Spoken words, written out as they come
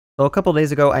So a couple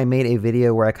days ago, I made a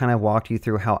video where I kind of walked you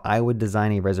through how I would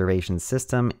design a reservation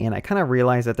system, and I kind of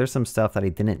realized that there's some stuff that I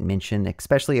didn't mention,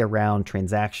 especially around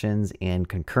transactions and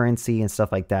concurrency and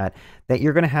stuff like that, that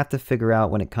you're going to have to figure out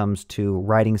when it comes to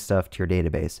writing stuff to your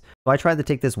database. So I tried to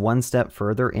take this one step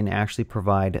further and actually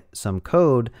provide some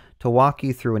code to walk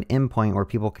you through an endpoint where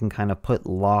people can kind of put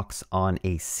locks on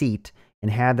a seat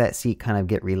and have that seat kind of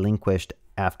get relinquished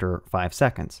after 5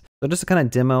 seconds. So just to kind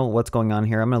of demo what's going on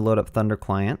here, I'm going to load up Thunder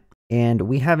Client. And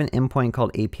we have an endpoint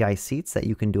called API Seats that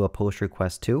you can do a post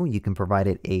request to. You can provide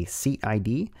it a seat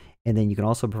ID, and then you can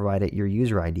also provide it your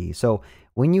user ID. So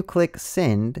when you click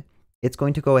send, it's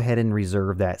going to go ahead and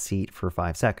reserve that seat for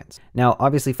 5 seconds. Now,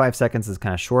 obviously 5 seconds is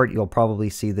kind of short. You'll probably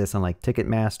see this on like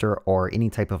Ticketmaster or any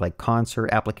type of like concert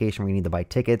application where you need to buy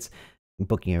tickets,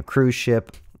 booking a cruise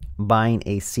ship, buying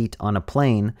a seat on a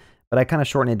plane. But I kind of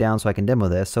shorten it down so I can demo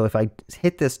this. So if I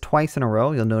hit this twice in a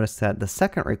row, you'll notice that the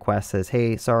second request says,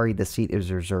 hey, sorry, the seat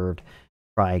is reserved.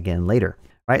 Try again later.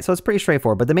 Right? So it's pretty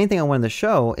straightforward. But the main thing I wanted to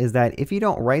show is that if you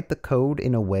don't write the code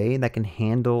in a way that can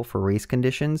handle for race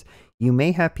conditions, you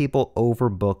may have people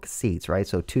overbook seats, right?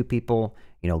 So two people,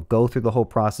 go through the whole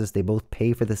process. They both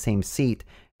pay for the same seat.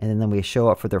 And then we show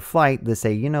up for their flight. They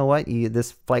say, you know what?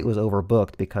 This flight was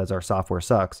overbooked because our software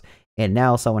sucks. And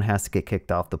now someone has to get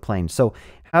kicked off the plane. So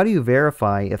how do you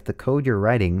verify if the code you're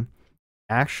writing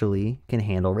actually can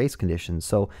handle race conditions?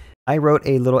 So I wrote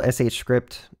a little SH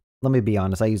script. Let me be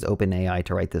honest, I used OpenAI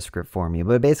to write this script for me,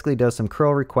 but it basically does some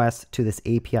curl requests to this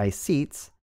API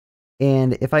seats.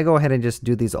 And if I go ahead and just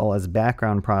do these all as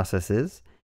background processes,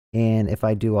 and if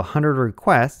I do 100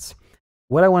 requests,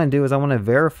 what I want to do is I want to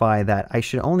verify that I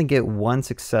should only get one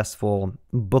successful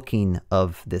booking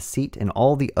of this seat and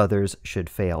all the others should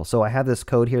fail. So I have this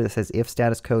code here that says if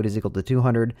status code is equal to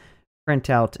 200, print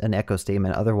out an echo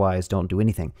statement, otherwise don't do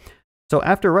anything. So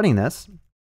after running this,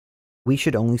 we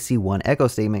should only see one echo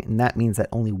statement, and that means that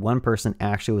only one person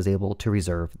actually was able to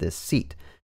reserve this seat.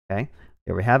 Okay,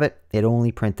 there we have it. It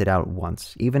only printed out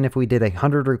once. Even if we did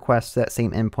 100 requests to that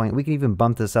same endpoint, we can even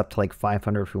bump this up to like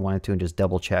 500 if we wanted to and just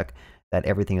double check that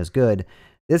everything is good.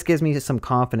 This gives me some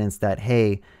confidence that,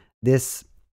 hey, this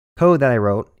code that I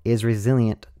wrote is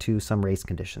resilient to some race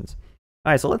conditions.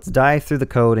 All right, so let's dive through the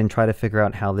code and try to figure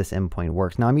out how this endpoint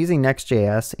works. Now I'm using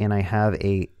Next.js and I have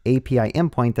a API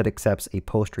endpoint that accepts a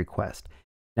post request.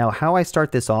 Now how I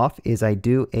start this off is I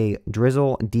do a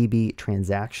drizzle DB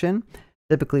transaction.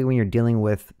 Typically when you're dealing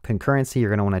with concurrency, you're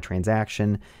gonna want a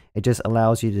transaction. It just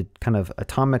allows you to kind of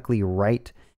atomically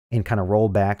write and kind of roll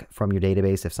back from your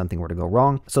database if something were to go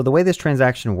wrong. So the way this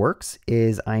transaction works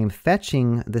is I'm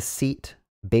fetching the seat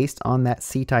based on that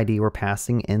seat ID we're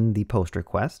passing in the post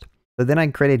request. So then I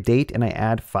create a date and I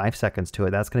add 5 seconds to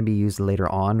it. That's going to be used later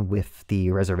on if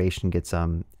the reservation gets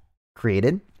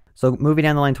created. So moving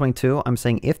down to line 22, I'm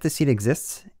saying if the seat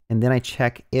exists, and then I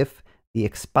check if the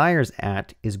expires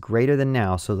at is greater than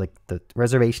now. So like the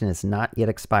reservation is not yet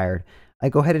expired. I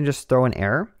go ahead and just throw an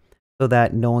error so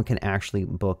that no one can actually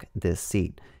book this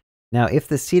seat. Now, if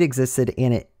the seat existed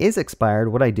and it is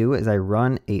expired, what I do is I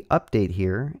run a update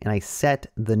here and I set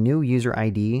the new user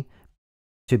ID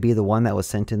to be the one that was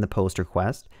sent in the post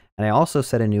request. And I also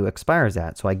set a new expires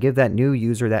at. So I give that new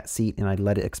user that seat and I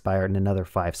let it expire in another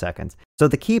 5 seconds. So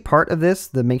the key part of this,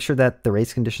 to make sure that the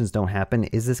race conditions don't happen,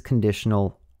 is this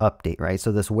conditional update, right?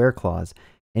 So this where clause.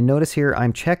 And notice here,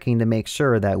 I'm checking to make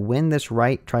sure that when this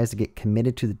write tries to get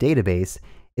committed to the database,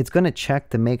 it's going to check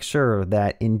to make sure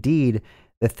that indeed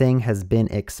the thing has been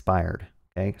expired.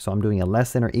 Okay, so I'm doing a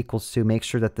less than or equals to make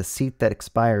sure that the seat that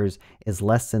expires is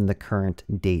less than the current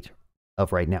date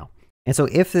of right now. And so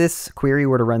if this query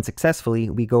were to run successfully,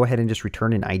 we go ahead and just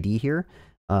return an ID here.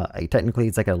 Technically,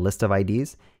 it's like a list of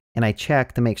IDs. And I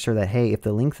check to make sure that, hey, if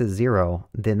the length is 0,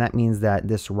 then that means that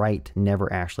this write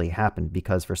never actually happened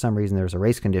because for some reason there's a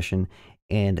race condition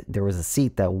and there was a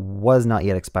seat that was not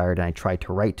yet expired and I tried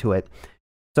to write to it.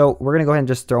 So we're going to go ahead and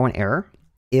just throw an error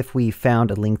if we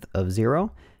found a length of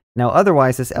 0. Now,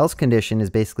 otherwise, this else condition is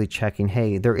basically checking,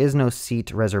 hey, there is no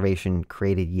seat reservation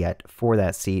created yet for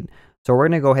that seat. So we're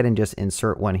going to go ahead and just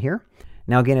insert one here.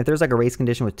 Now, again, if there's like a race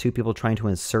condition with 2 people trying to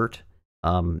insert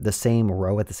the same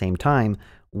row at the same time,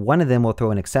 one of them will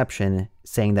throw an exception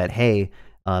saying that, hey,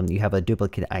 you have a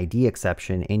duplicate ID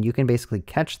exception, and you can basically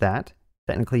catch that.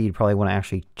 Technically, you'd probably want to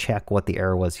actually check what the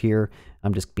error was here.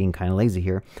 I'm just being kind of lazy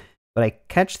here. But I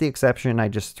catch the exception, I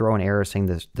just throw an error saying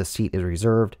the seat is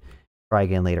reserved. Try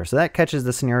again later. So that catches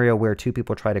the scenario where 2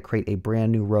 people try to create a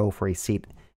brand new row for a seat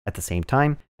at the same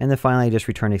time. And then finally, I just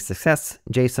return a success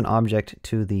JSON object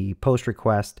to the post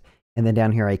request. And then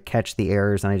down here, I catch the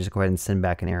errors and I just go ahead and send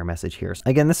back an error message here. So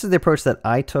again, this is the approach that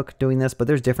I took doing this, but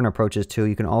there's different approaches too.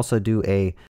 You can also do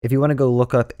a If you want to go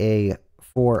look up a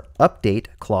for update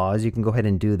clause, you can go ahead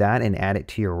and do that and add it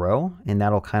to your row, and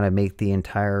that'll kind of make the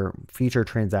entire future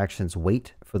transactions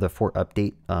wait for the for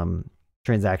update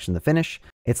transaction to finish.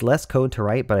 It's less code to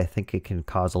write, but I think it can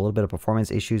cause a little bit of performance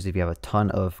issues if you have a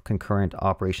ton of concurrent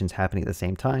operations happening at the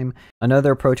same time.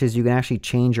 Another approach is you can actually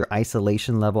change your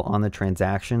isolation level on the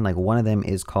transaction. Like one of them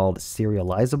is called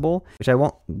serializable, which I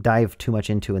won't dive too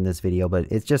much into in this video,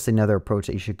 but it's just another approach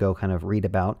that you should go kind of read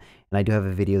about. And I do have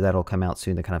a video that'll come out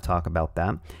soon to kind of talk about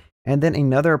that. And then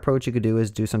another approach you could do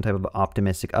is do some type of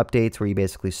optimistic updates where you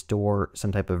basically store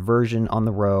some type of version on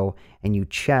the row and you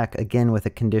check again with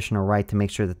a conditional write to make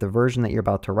sure that the version that you're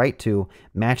about to write to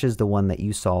matches the one that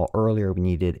you saw earlier when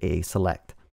you did a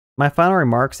select. My final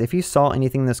remarks, if you saw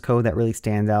anything in this code that really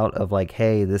stands out of like,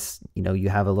 hey, this, you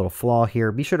have a little flaw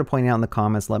here, be sure to point it out in the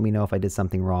comments. Let me know if I did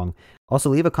something wrong. Also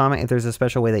leave a comment if there's a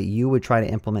special way that you would try to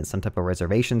implement some type of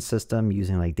reservation system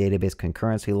using like database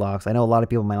concurrency locks. I know a lot of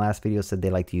people in my last video said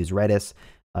they like to use Redis.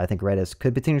 I think Redis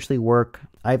could potentially work.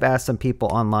 I've asked some people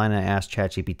online, I asked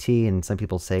ChatGPT, and some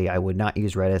people say I would not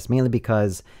use Redis, mainly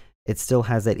because it still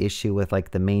has that issue with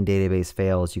like the main database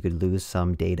fails. You could lose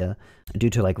some data due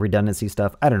to like redundancy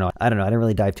stuff. I don't know. I didn't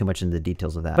really dive too much into the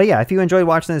details of that. But yeah, if you enjoyed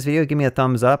watching this video, give me a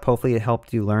thumbs up. Hopefully it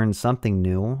helped you learn something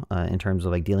new in terms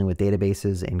of like dealing with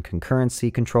databases and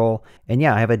concurrency control. And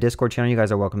yeah, I have a Discord channel you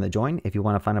guys are welcome to join. If you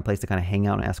want to find a place to kind of hang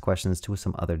out and ask questions to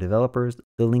some other developers,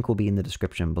 the link will be in the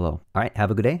description below. All right, have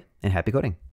a good day and happy coding.